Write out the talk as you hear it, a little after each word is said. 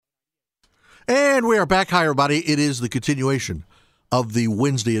And we are back. Hi, everybody. It is the continuation of the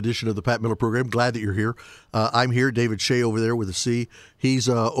Wednesday edition of the Pat Miller Program. Glad that you're here. I'm here. David Shea over there with a C. He's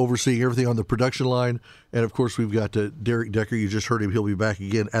overseeing everything on the production line. And, of course, we've got Derek Decker. You just heard him. He'll be back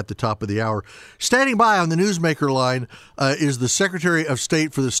again at the top of the hour. Standing by on the Newsmaker line is the Secretary of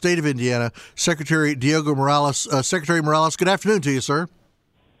State for the state of Indiana, Secretary Diego Morales. Secretary Morales, good afternoon to you, sir.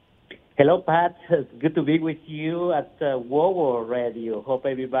 Hello, Pat. It's good to be with you at WOWO Radio. Hope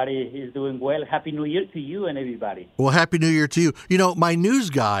everybody is doing well. Happy New Year to you and everybody. Well, Happy New Year to you. You know, my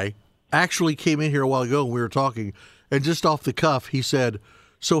news guy actually came in here a while ago and we were talking, and just off the cuff, he said,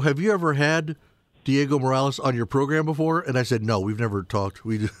 so have you ever had Diego Morales on your program before? And I said, no, we've never talked.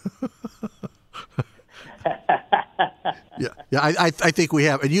 Yeah, I think we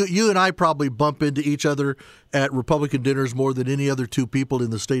have. And you and I probably bump into each other at Republican dinners more than any other two people in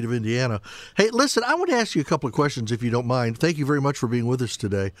the state of Indiana. Hey, listen, I want to ask you a couple of questions, if you don't mind. Thank you very much for being with us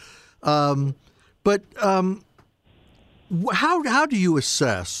today. How do you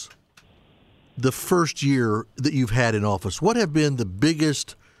assess the first year that you've had in office? What have been the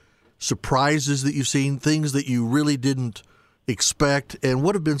biggest surprises that you've seen, things that you really didn't expect, and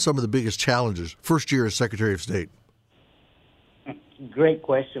what have been some of the biggest challenges first year as Secretary of State? Great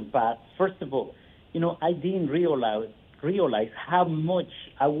question, Pat. First of all, I didn't realize how much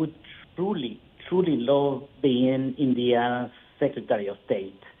I would truly love being Indiana's Secretary of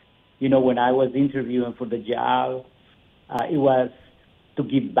State. When I was interviewing for the job, it was to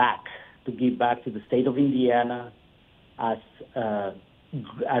give back to the state of Indiana as a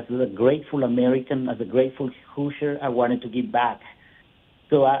grateful American, as a grateful Hoosier. I wanted to give back.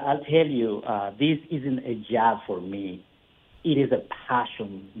 So I'll tell you, this isn't a job for me. It is a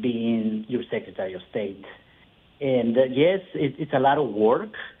passion being your Secretary of State. And yes, it's a lot of work,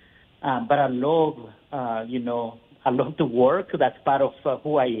 but I love, I love to work. That's part of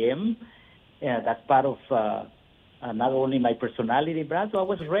who I am. That's part of not only my personality, but also I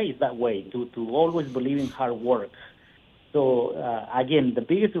was raised that way, to always believe in hard work. So, again, the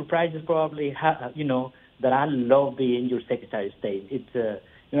biggest surprise is probably, that I love being your Secretary of State. It's,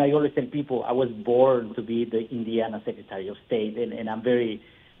 I always tell people I was born to be the Indiana Secretary of State, and I'm very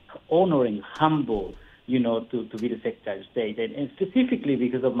honored and humble, to be the Secretary of State, and specifically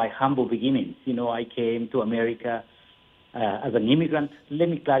because of my humble beginnings. I came to America as an immigrant. Let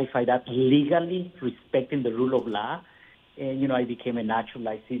me clarify that, legally, respecting the rule of law. And, I became a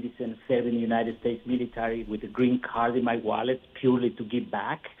naturalized citizen, serving the United States military with a green card in my wallet, purely to give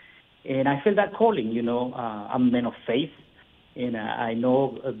back. And I feel that calling, I'm a man of faith. And I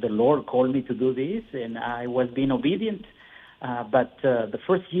know the Lord called me to do this, and I was being obedient. But the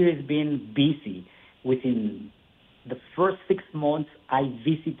first year has been busy. Within the first 6 months, I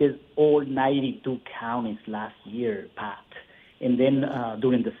visited all 92 counties last year, Pat. And then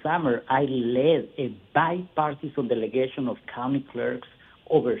during the summer, I led a bipartisan delegation of county clerks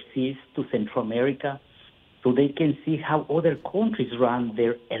overseas to Central America so they can see how other countries run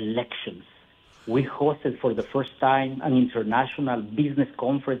their elections. We hosted for the first time an international business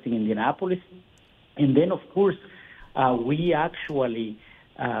conference in Indianapolis. And then, of course, we actually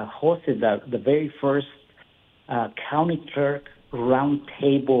hosted the very first county clerk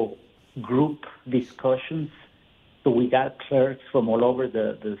roundtable group discussions. So we got clerks from all over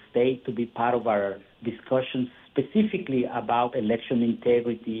the state to be part of our discussions, specifically about election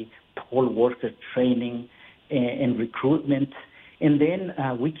integrity, poll worker training, and recruitment. And then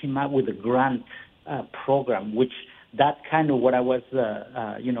we came up with a grant program, which that's kind of what I was,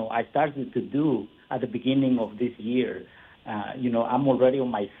 I started to do at the beginning of this year. I'm already on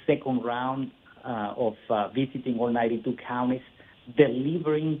my second round of visiting all 92 counties,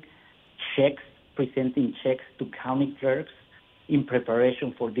 delivering checks, presenting checks to county clerks in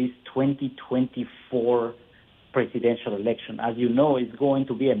preparation for this 2024 presidential election. As you know, it's going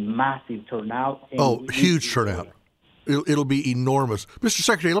to be a massive turnout. Huge turnout. It'll be enormous. Mr.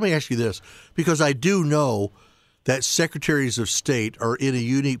 Secretary, let me ask you this, because I do know that secretaries of state are in a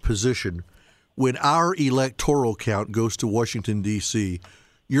unique position. When our electoral count goes to Washington, D.C.,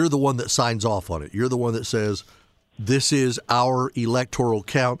 you're the one that signs off on it. You're the one that says, this is our electoral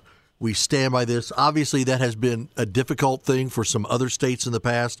count. We stand by this. Obviously, that has been a difficult thing for some other states in the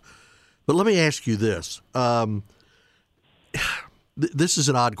past. But let me ask you this. This is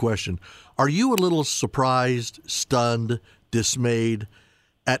an odd question. Are you a little surprised, stunned, dismayed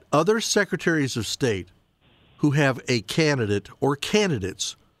at other secretaries of state who have a candidate or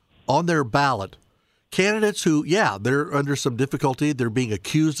candidates on their ballot, candidates who, they're under some difficulty, they're being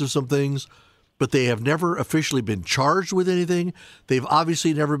accused of some things, but they have never officially been charged with anything. They've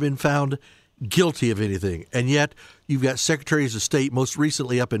obviously never been found guilty of anything. And yet you've got secretaries of state, most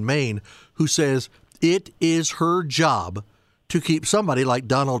recently up in Maine, who says it is her job to keep somebody like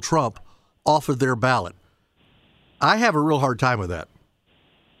Donald Trump off of their ballot. I have a real hard time with that.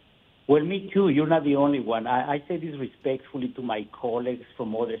 Well, me too. You're not the only one. I say this respectfully to my colleagues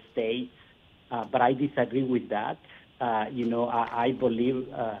from other states, but I disagree with that. I believe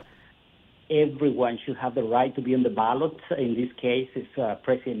everyone should have the right to be on the ballot. In this case, if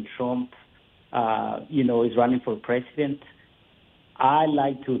President Trump, is running for president, I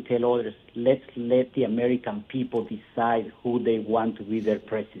like to tell others, let's let the American people decide who they want to be their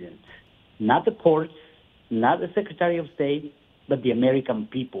president. Not the courts, not the Secretary of State, but the American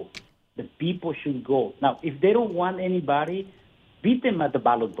people. The people should go. Now, if they don't want anybody, beat them at the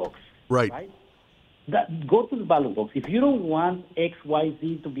ballot box. Right? Go to the ballot box. If you don't want X, Y,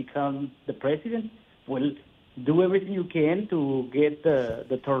 Z to become the president, well, do everything you can to get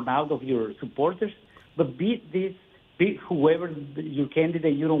the turnout of your supporters, but beat whoever your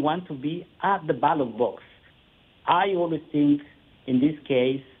candidate you don't want to be at the ballot box. I always think, in this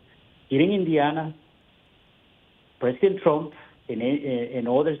case, here in Indiana, President Trump and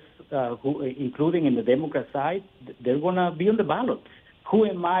others, who, including in the Democrat side, they're going to be on the ballot. Who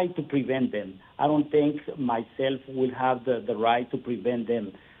am I to prevent them? I don't think myself will have the right to prevent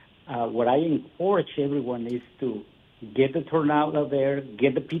them. What I encourage everyone is to get the turnout out there,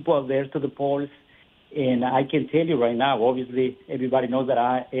 get the people out there to the polls. And I can tell you right now, obviously, everybody knows that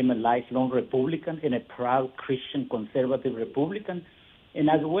I am a lifelong Republican and a proud Christian conservative Republican. And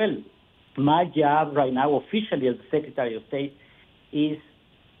as well, my job right now, officially as the Secretary of State, is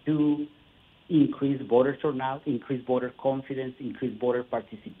to increase voter turnout, increase voter confidence, increase voter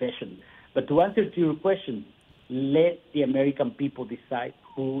participation. But to answer to your question, let the American people decide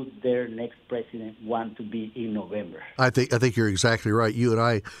who their next president want to be in November. I think you're exactly right. You and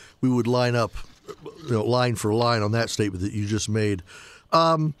I, we would line up, line for line on that statement that you just made.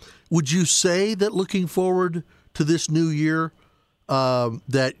 Would you say that looking forward to this new year,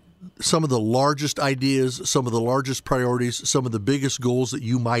 that some of the largest ideas, some of the largest priorities, some of the biggest goals that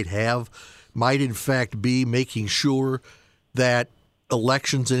you might have might in fact be making sure that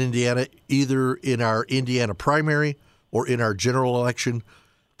elections in Indiana, either in our Indiana primary or in our general election,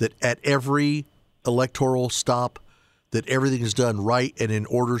 that at every electoral stop, that everything is done right and in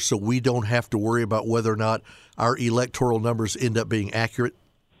order so we don't have to worry about whether or not our electoral numbers end up being accurate?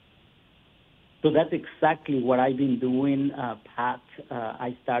 So that's exactly what I've been doing, Pat.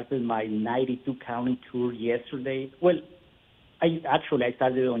 I started my 92 county tour yesterday. Well, I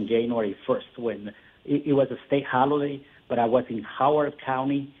started on January 1st when it was a state holiday, but I was in Howard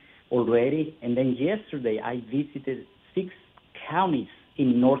County already. And then yesterday I visited 6 counties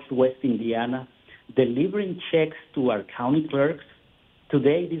in northwest Indiana, delivering checks to our county clerks.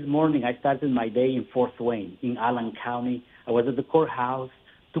 Today, this morning, I started my day in Fort Wayne in Allen County. I was at the courthouse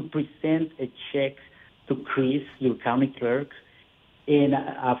to present a check to Chris, your county clerk. And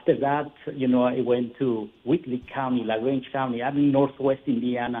after that, I went to Whitley County, LaGrange County. I'm in northwest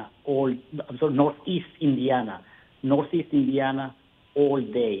Indiana, northeast Indiana all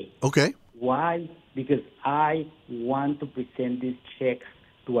day. Okay. Why? Because I want to present these checks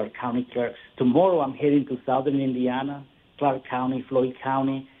to our county clerks. Tomorrow I'm heading to southern Indiana, Clark County, Floyd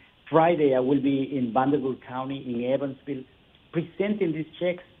County. Friday I will be in Vanderbilt County, in Evansville, presenting these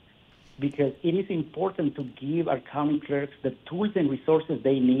checks because it is important to give our county clerks the tools and resources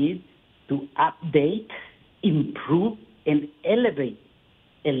they need to update, improve, and elevate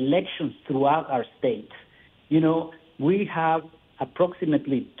elections throughout our state. We have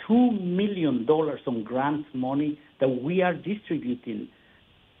approximately $2 million on grants money that we are distributing.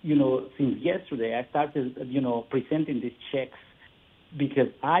 Since yesterday, I started, presenting these checks because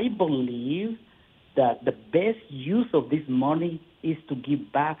I believe that the best use of this money is to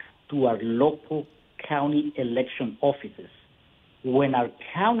give back to our local county election offices. When our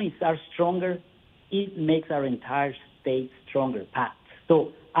counties are stronger, it makes our entire state stronger, Pat.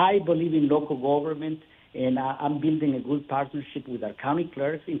 So I believe in local government, and I'm building a good partnership with our county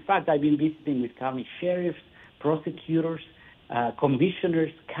clerks. In fact, I've been visiting with county sheriffs, prosecutors,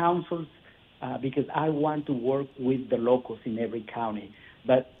 commissioners, councils, because I want to work with the locals in every county.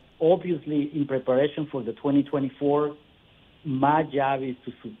 But obviously, in preparation for the 2024, my job is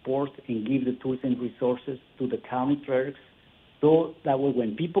to support and give the tools and resources to the county clerks so that way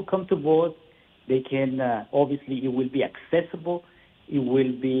when people come to vote, they can, obviously, it will be accessible, it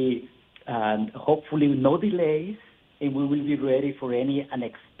will be hopefully no delays, and we will be ready for any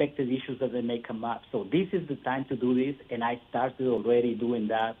unexpected issues that may come up. So this is the time to do this, and I started already doing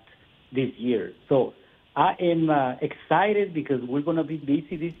that this year. So I am excited because we're going to be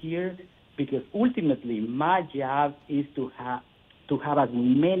busy this year, because ultimately my job is to have as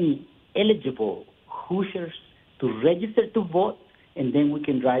many eligible Hoosiers to register to vote, and then we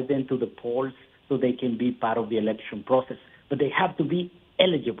can drive them to the polls so they can be part of the election process. But they have to be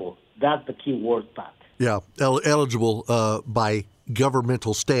eligible. That's the key word, Pat. Yeah, eligible by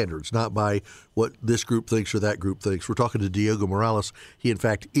governmental standards, not by what this group thinks or that group thinks. We're talking to Diego Morales. He, in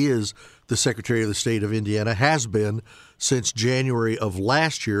fact, is the Secretary of the State of Indiana, has been since January of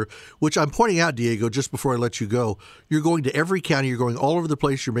last year, which I'm pointing out, Diego, just before I let you go. You're going to every county. You're going all over the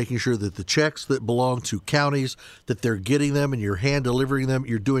place. You're making sure that the checks that belong to counties, that they're getting them and you're hand delivering them.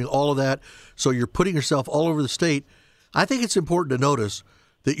 You're doing all of that. So you're putting yourself all over the state. I think it's important to notice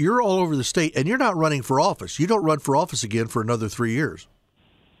that you're all over the state and you're not running for office. You don't run for office again for another 3 years.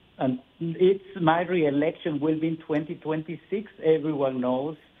 It's my re-election will be in 2026. Everyone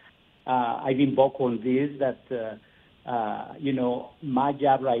knows. I've been vocal on this, that, my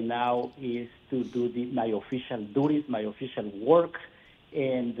job right now is to do my official duties, my official work.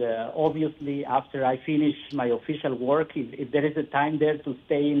 And obviously, after I finish my official work, if there is a time there to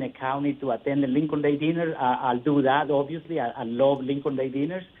stay in a county to attend the Lincoln Day dinner, I'll do that, obviously. I love Lincoln Day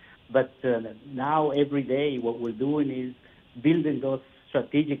dinners. But now, every day, what we're doing is building those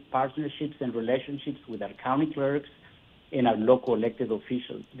strategic partnerships and relationships with our county clerks and our local elected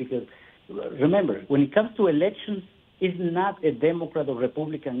officials. Because remember, when it comes to elections, it's not a Democrat or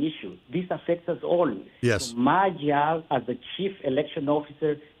Republican issue. This affects us all. Yes. So my job as the chief election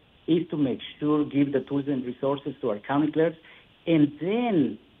officer is to make sure, give the tools and resources to our county clerks, and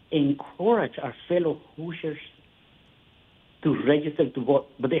then encourage our fellow Hoosiers to register to vote.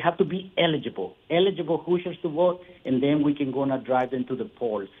 But they have to be eligible Hoosiers to vote, and then we can go and drive them to the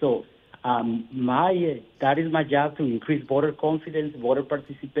polls. So that is my job, to increase voter confidence, voter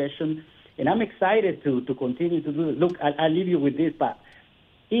participation. And I'm excited to continue to do this. Look, I'll leave you with this, but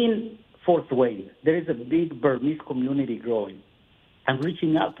in Fort Wayne, there is a big Burmese community growing. I'm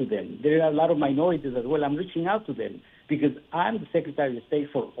reaching out to them. There are a lot of minorities as well. I'm reaching out to them because I'm the Secretary of State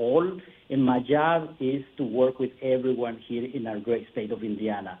for all, and my job is to work with everyone here in our great state of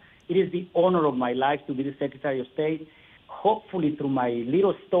Indiana. It is the honor of my life to be the Secretary of State. Hopefully, through my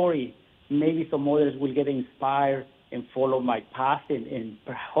little story, maybe some others will get inspired and follow my path, and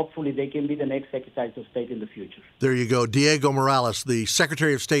hopefully they can be the next Secretary of State in the future. There you go. Diego Morales, the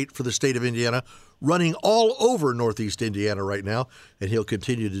Secretary of State for the state of Indiana, running all over Northeast Indiana right now, and he'll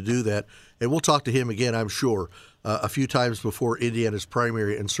continue to do that. And we'll talk to him again, I'm sure, a few times before Indiana's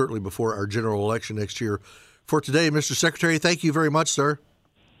primary and certainly before our general election next year. For today, Mr. Secretary, thank you very much, sir.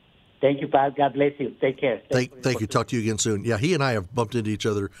 Thank you, Pat. God bless you. Take care. Thank you. Talk to you again soon. Yeah, he and I have bumped into each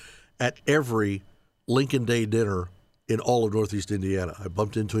other at every Lincoln Day dinner in all of Northeast Indiana. I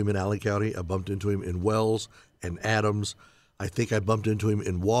bumped into him in Allen County. I bumped into him in Wells and Adams. I think I bumped into him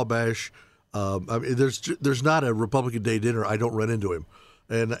in Wabash. There's not a Republican Day dinner I don't run into him.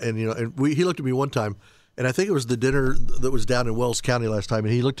 He looked at me one time, and I think it was the dinner that was down in Wells County last time,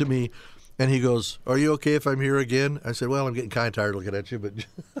 and he looked at me and he goes, "Are you okay if I'm here again?" I said, "Well, I'm getting kind of tired looking at you, but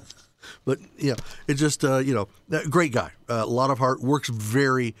but yeah, it's just great guy, a lot of heart, works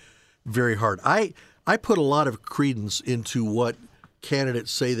very, very hard. I put a lot of credence into what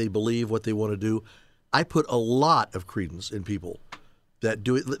candidates say they believe, what they want to do. I put a lot of credence in people that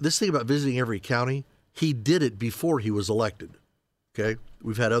do it. This thing about visiting every county, he did it before he was elected. Okay,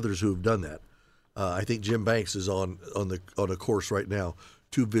 we've had others who have done that. I think Jim Banks is on a course right now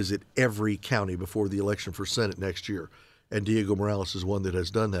to visit every county before the election for Senate next year, and Diego Morales is one that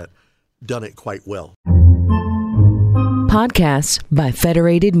has done it quite well. Podcasts by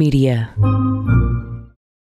Federated Media.